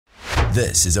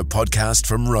This is a podcast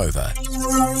from Rover.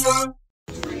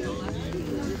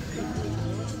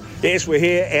 Yes, we're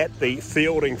here at the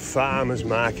Fielding Farmers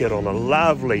Market on a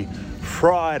lovely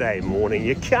Friday morning.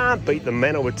 You can't beat the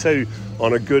Manawatu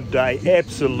on a good day.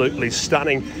 Absolutely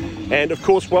stunning. And of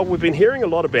course, well, we've been hearing a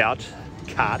lot about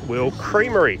Cartwheel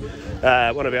Creamery.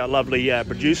 One of our lovely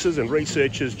producers and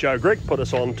researchers, Joe Grigg, put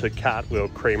us on to Cartwheel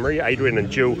Creamery. Adrian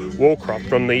and Jill Walcroft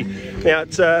from the... Now,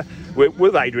 it's we're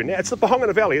with Adrian now. It's the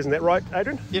Pohongina Valley, isn't that right,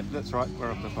 Adrian? Yep, that's right. We're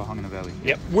up the Pohongina Valley.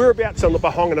 Yep. Whereabouts on the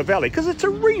Pohongina Valley? Because it's a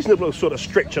reasonable sort of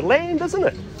stretch of land, isn't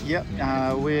it? Yep,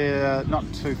 we're not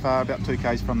too far, about 2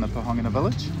 k's from the Pohongina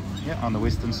village. Yeah, on the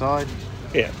western side.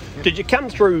 Yeah. Yep. Did you come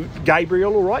through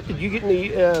Gabriel all right? Did you get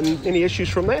any issues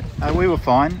from that? We were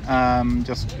fine.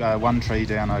 Just one tree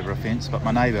down over a fence, but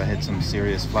my neighbour had some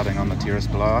serious flooding on the terrace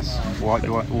below us. Wiped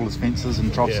all his fences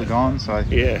and troughs are gone, so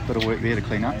bit of work there to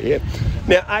clean up. Yeah.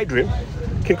 Now, Adrian,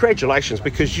 congratulations,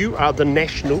 because you are the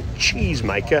National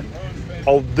Cheesemaker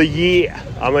of the Year.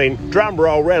 I mean, drum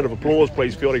roll, round of applause,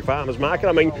 please, Fielding Farmers Market.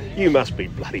 I mean, you must be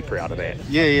bloody proud of that.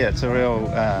 Yeah, it's a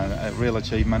real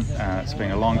achievement. It's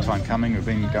been a long time coming. We've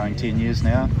been going 10 years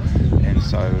now, and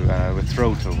so we're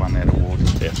thrilled to have won that award.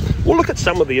 Yeah. We'll look at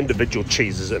some of the individual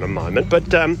cheeses in a moment, but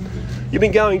you've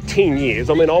been going 10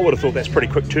 years. I mean, I would have thought that's a pretty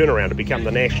quick turnaround to become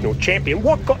the national champion.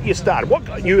 What got you started? What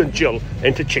got you and Jill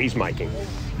into cheese making?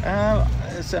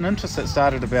 It's an interest that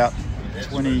started about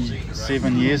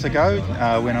 27 years ago.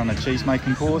 Went on a cheese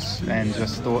making course and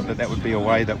just thought that would be a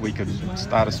way that we could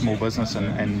start a small business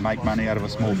and make money out of a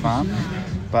small farm.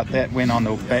 But that went on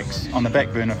the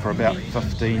back burner for about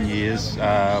 15 years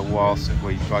whilst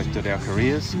we both did our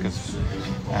careers, because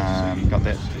got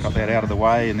that out of the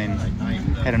way, and then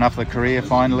had enough of the career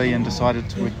finally and decided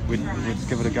we'd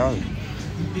give it a go.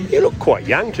 You look quite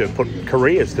young to have put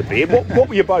careers to bed. What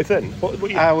were you both in?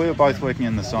 We were both working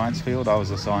in the science field. I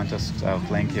was a scientist of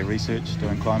land care research,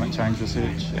 doing climate change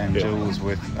research, and Jill was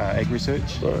with ag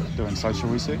research, doing social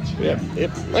research.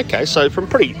 Yep. Okay, so from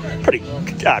pretty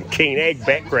keen ag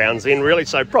backgrounds then, really,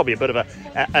 so probably a bit of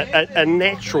a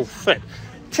natural fit.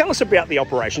 Tell us about the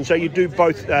operation. So you do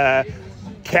both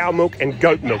cow milk and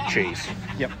goat milk cheese.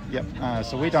 Yep.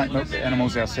 So we don't milk the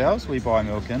animals ourselves. We buy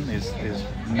milk in. There's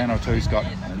Manawatu's got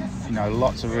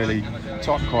lots of really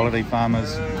top quality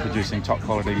farmers producing top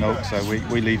quality milk. So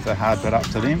we leave the hard bit up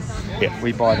to them. Yep.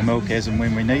 We buy the milk as and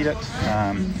when we need it.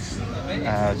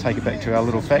 Take it back to our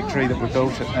little factory that we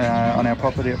built on our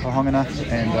property at Pohongina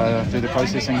and do the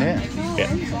processing there.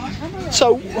 Yeah.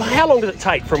 So how long does it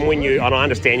take from when and I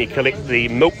understand you collect the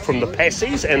milk from the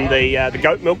passies and the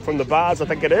goat milk from the bars, I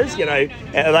think it is,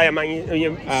 are they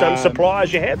among some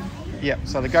suppliers you have? Yeah,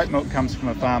 so the goat milk comes from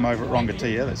a farm over at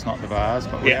Rongatia. That's not the bars,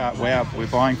 but we're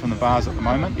buying from the bars at the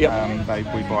moment. Yep.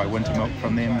 We buy winter milk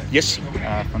from them. Yes.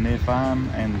 From their farm,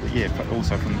 and but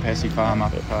also from the Passy farm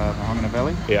up at Pohongina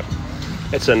Valley. Yep.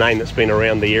 That's a name that's been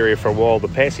around the area for a while, the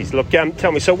Passies. Look,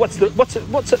 tell me, so what's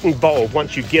it involved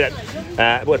once you get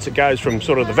it? Once it goes from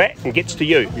sort of the vat and gets to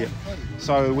you? Yeah.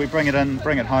 So we bring it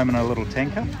home in a little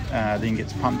tanker, then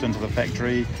gets pumped into the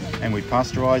factory, and we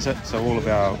pasteurise it. So all of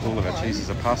our cheeses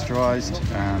are pasteurised.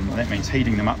 That means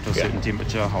heating them up to a certain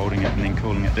temperature, holding it, and then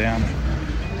cooling it down.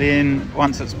 Then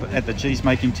once it's at the cheese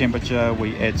making temperature,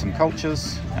 we add some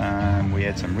cultures, we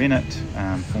add some rennet,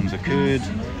 forms a curd.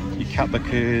 You cut the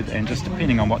curd, and just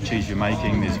depending on what cheese you're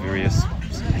making, there's various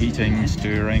heating,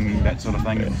 stirring, that sort of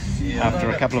thing. After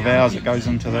a couple of hours, it goes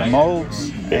into the moulds,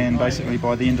 and basically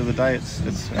by the end of the day,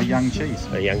 it's a young cheese.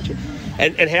 A young cheese.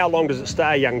 And how long does it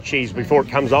stay a young cheese before it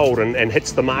comes old and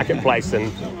hits the marketplace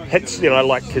and hits,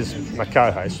 because my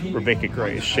co-host, Rebecca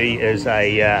Greaves, she's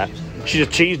a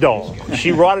cheese doll.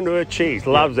 She's right into her cheese,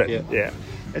 loves it. Yeah.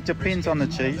 It depends on the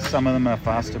cheese. Some of them are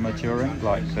faster maturing,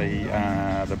 like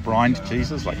the brined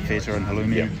cheeses, like feta and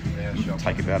halloumi,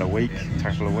 take about a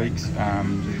couple of weeks.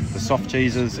 The soft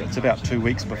cheeses, it's about 2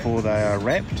 weeks before they are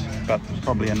wrapped, but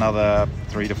probably another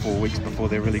 3 to 4 weeks before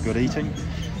they're really good eating.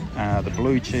 The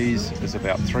blue cheese is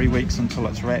about 3 weeks until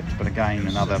it's wrapped, but again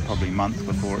another probably month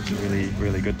before it's really,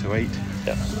 really good to eat.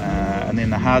 Yep. And then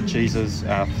the hard cheeses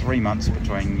are 3 months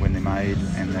between when they're made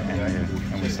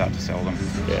and we start to sell them.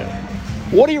 Yeah.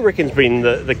 What do you reckon's been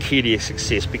the key to your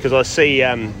success? Because I see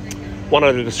one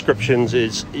of the descriptions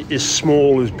is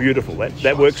small is beautiful.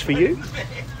 That works for you?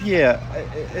 Yeah,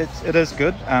 it is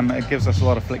good. It gives us a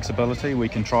lot of flexibility. We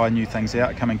can try new things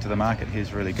out. Coming to the market here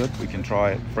is really good. We can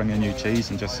bring a new cheese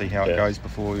and just see how it goes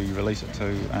before we release it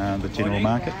to the general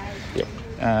market. Yep.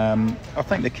 I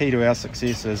think the key to our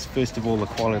success is, first of all, the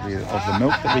quality of the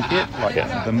milk that we get. Like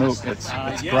the milk, it's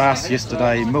grass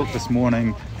yesterday, milk this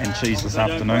morning, and cheese this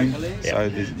afternoon. So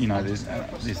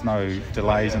there's no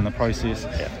delays in the process.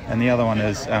 And the other one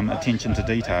is attention to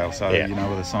detail. So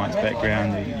with a science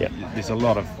background, there's a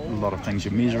lot of things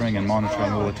you're measuring and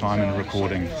monitoring all the time and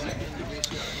recording.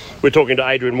 We're talking to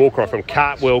Adrian Walcroft from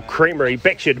Cartwheel Creamery.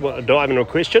 Bex, you'd want to dive into a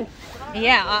question?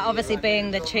 Yeah, obviously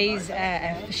being the cheese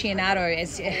aficionado,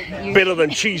 is better than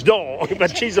cheese dog,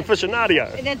 but cheese aficionado.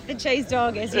 The cheese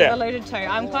dog, as you alluded to.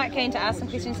 I'm quite keen to ask some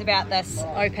questions about this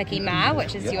Opiki Ma,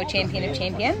 which is your champion of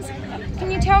champions.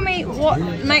 Can you tell me what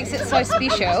makes it so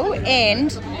special,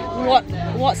 and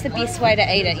what's the best way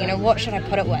to eat it? What should I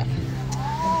put it with?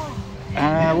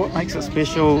 What makes it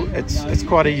special, it's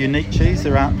quite a unique cheese.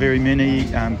 There aren't very many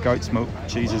goat's milk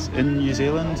cheeses in New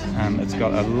Zealand. It's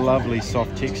got a lovely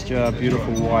soft texture,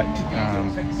 beautiful white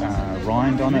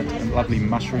rind on it, and lovely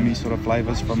mushroomy sort of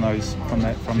flavours from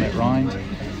that rind.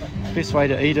 Best way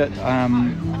to eat it,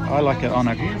 I like it on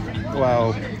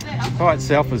by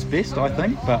itself is best, I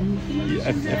think, but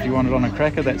if you want it on a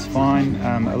cracker, that's fine.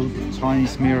 A tiny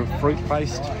smear of fruit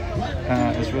paste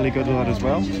is really good with it as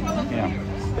well.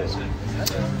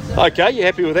 Okay, you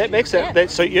happy with that, Max? That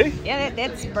suit you? Yeah,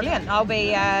 that's brilliant. I'll be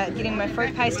getting my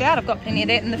fruit paste out. I've got plenty of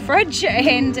that in the fridge,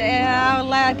 and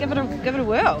I'll give it a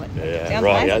whirl. Yeah,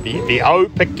 right. The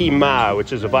Opiki Ma,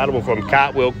 which is available from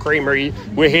Cartwheel Creamery.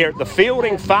 We're here at the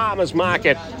Fielding Farmers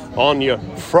Market on your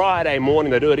Friday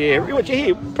morning. They do it here. What you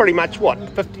hear? Pretty much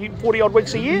 40 odd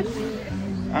weeks a year?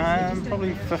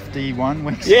 Probably 51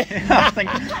 weeks. Yeah. I think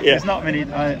there's not many.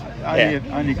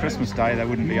 Only Christmas Day they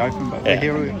wouldn't be open, but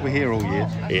we're here all year.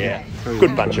 Yeah.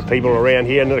 Good bunch of people around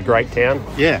here, isn't it a great town?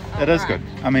 Yeah, it is good.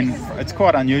 I mean, it's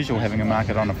quite unusual having a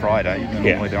market on a Friday.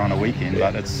 Normally they're on a weekend,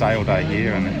 but it's sale day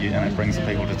here, and it brings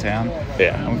people to town.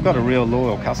 Yeah. And we've got a real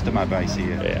loyal customer base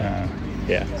here.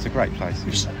 Yeah. It's a great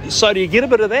place. So do you get a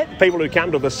bit of that? People who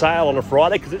come to the sale on a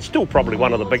Friday, because it's still probably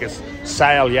one of the biggest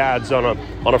sale yards on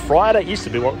a Friday. It used to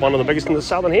be one of the biggest in the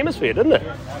Southern Hemisphere, didn't it?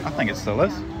 I think it still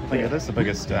is. I think it is the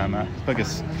biggest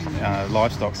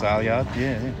livestock sale yard.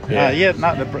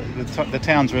 The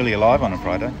town's really alive on a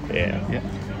Friday.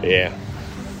 Yeah.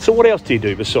 So what else do you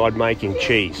do beside making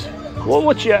cheese?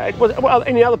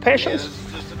 Any other passions?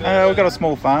 We've got a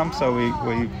small farm, so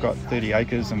we've got 30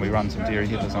 acres, and we run some dairy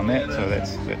heifers on that, so that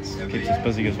keeps us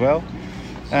busy as well.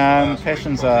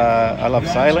 Passions are, I love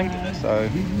sailing, so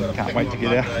can't wait to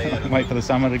get out, wait for the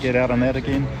summer to get out on that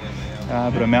again. A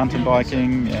bit of mountain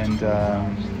biking and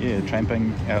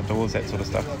tramping outdoors, that sort of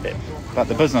stuff. But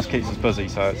the business keeps us busy,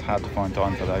 so it's hard to find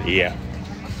time for those.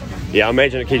 Yeah, I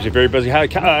imagine it keeps you very busy.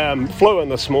 Flew in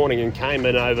this morning and came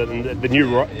in over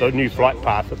the new flight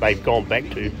path that they've gone back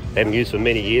to. They haven't used for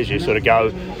many years. You sort of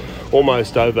go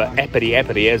almost over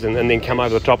Apiti and then come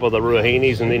over the top of the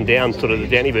Ruahinis and then down sort of the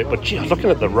Danny-Bert. But gee, looking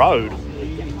at the road,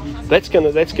 that's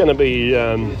gonna be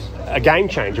a game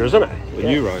changer, isn't it? The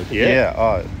new road.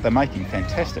 Yeah. They're making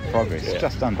fantastic progress. It's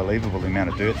just unbelievable the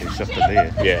amount of dirt they've shifted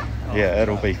there. Yeah,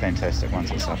 it'll be fantastic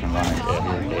once it's up and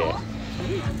running.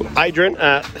 Adrian,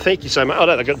 thank you so much.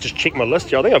 I've got to just check my list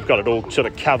here. I think I've got it all sort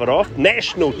of covered off.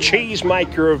 National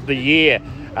Cheesemaker of the Year,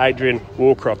 Adrian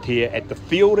Walcroft here at the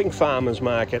Fielding Farmers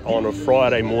Market on a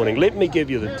Friday morning. Let me give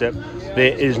you the tip.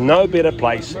 There is no better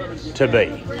place to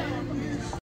be.